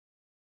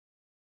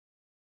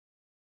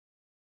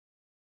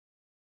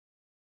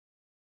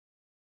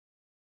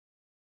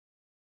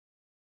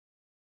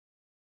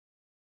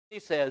He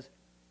says,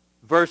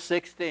 verse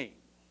 16,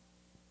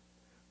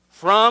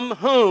 from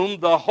whom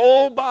the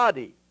whole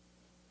body,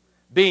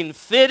 being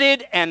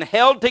fitted and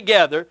held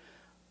together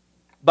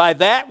by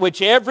that which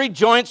every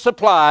joint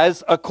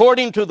supplies,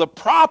 according to the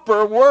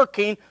proper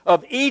working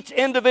of each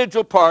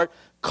individual part,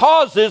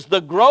 causes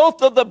the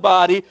growth of the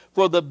body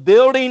for the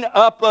building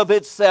up of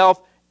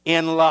itself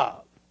in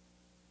love.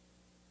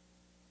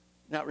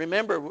 Now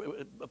remember,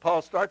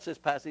 Paul starts this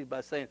passage by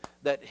saying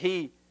that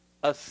he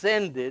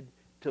ascended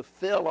to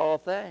fill all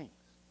things.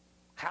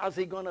 How's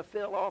he going to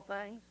fill all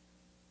things?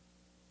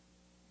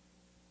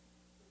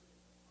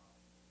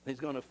 He's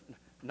going to,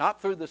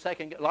 not through the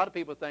second, a lot of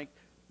people think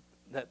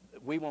that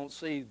we won't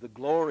see the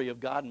glory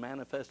of God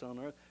manifest on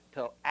earth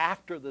till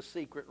after the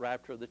secret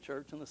rapture of the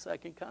church and the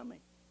second coming.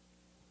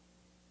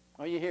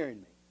 Are you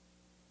hearing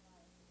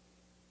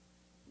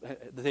me?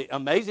 The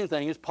amazing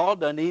thing is Paul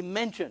doesn't even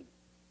mention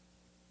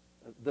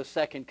the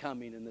second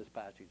coming in this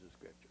passage of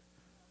Scripture.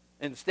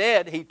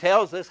 Instead, he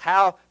tells us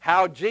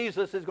how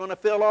Jesus is going to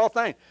fill all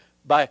things.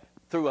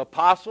 Through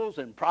apostles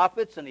and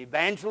prophets and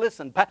evangelists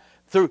and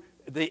through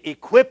the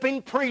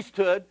equipping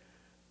priesthood,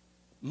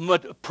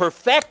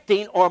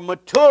 perfecting or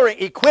maturing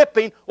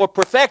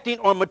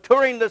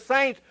the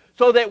saints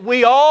so that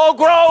we all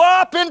grow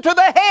up into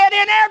the head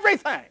in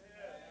everything.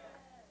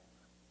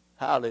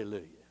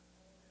 Hallelujah.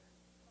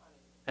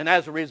 And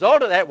as a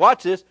result of that,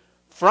 watch this,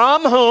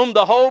 from whom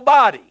the whole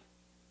body.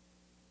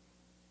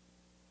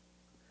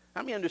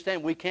 How many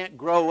understand we can't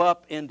grow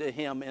up into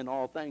Him in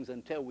all things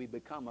until we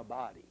become a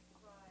body?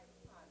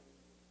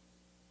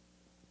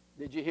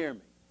 Did you hear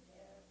me?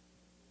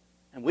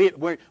 And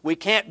we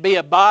can't be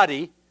a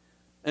body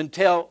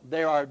until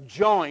there are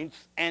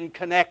joints and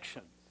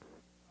connections.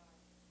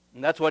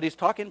 And that's what he's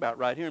talking about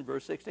right here in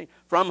verse 16.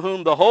 From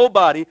whom the whole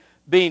body,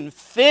 being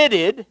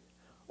fitted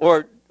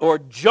or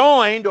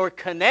joined or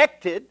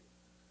connected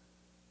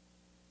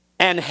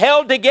and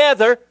held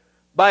together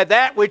by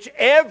that which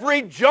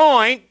every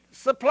joint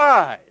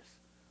supplies,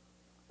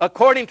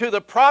 according to the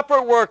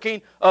proper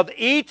working of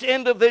each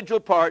individual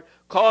part,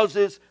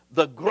 causes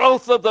the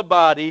growth of the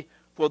body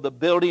for the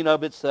building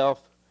up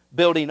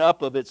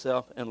of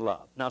itself in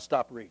love. Now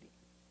stop reading.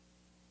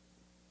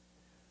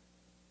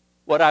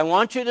 What I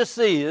want you to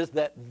see is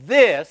that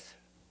this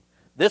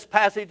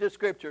passage of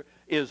Scripture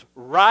is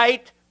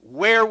right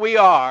where we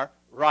are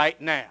right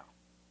now.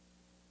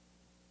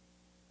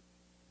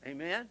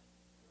 Amen?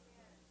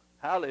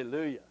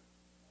 Hallelujah.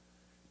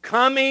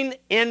 Coming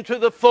into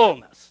the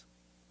fullness.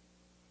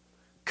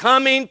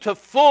 Coming to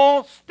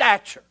full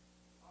stature.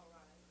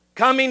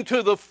 Coming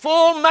to the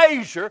full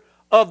measure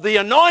of the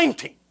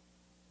anointing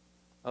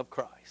of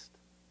Christ.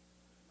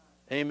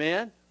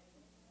 Amen?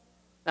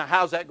 Now,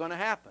 how's that going to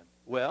happen?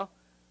 Well,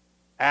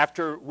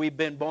 after we've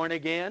been born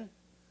again,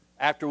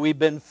 after we've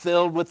been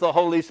filled with the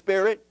Holy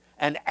Spirit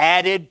and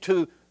added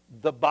to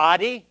the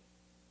body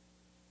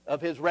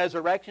of His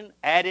resurrection,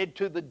 added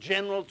to the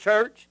general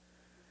church,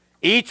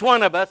 each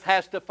one of us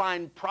has to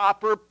find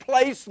proper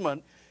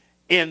placement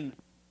in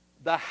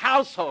the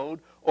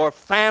household or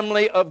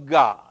family of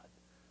God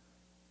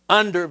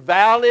under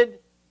valid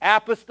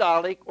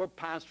apostolic or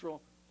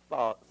pastoral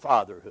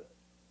fatherhood.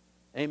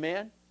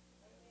 Amen?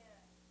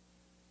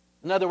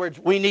 In other words,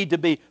 we need to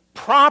be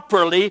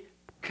properly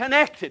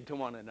connected to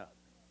one another.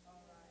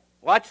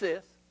 Watch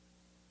this.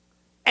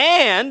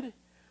 And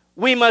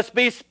we must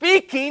be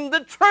speaking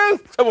the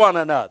truth to one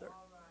another.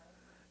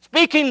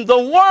 Speaking the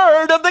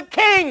word of the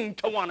King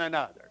to one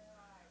another.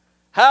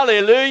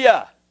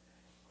 Hallelujah.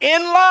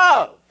 In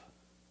love.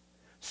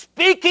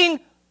 Speaking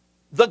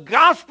the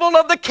gospel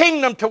of the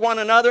kingdom to one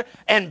another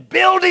and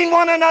building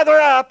one another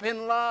up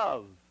in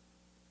love.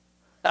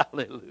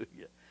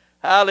 Hallelujah.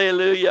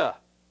 Hallelujah.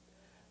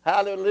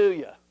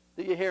 Hallelujah.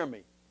 Do you hear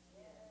me?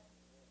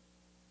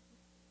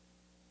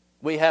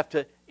 We have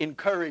to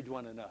encourage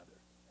one another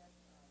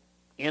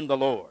in the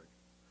Lord.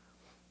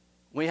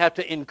 We have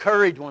to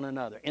encourage one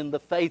another in the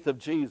faith of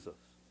Jesus.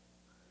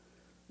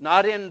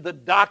 Not in the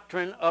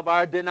doctrine of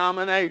our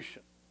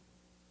denomination,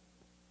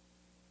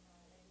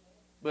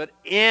 but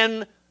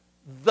in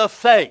the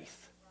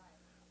faith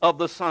of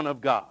the Son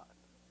of God.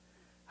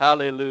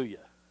 Hallelujah.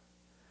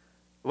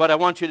 What I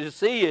want you to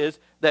see is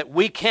that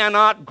we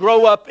cannot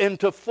grow up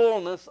into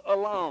fullness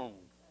alone.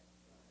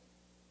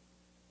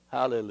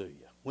 Hallelujah.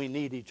 We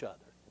need each other.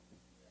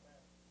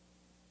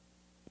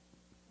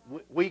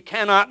 We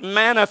cannot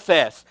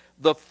manifest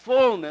the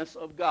fullness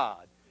of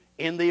God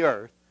in the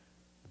earth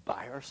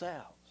by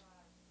ourselves.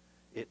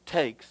 It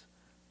takes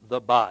the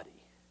body.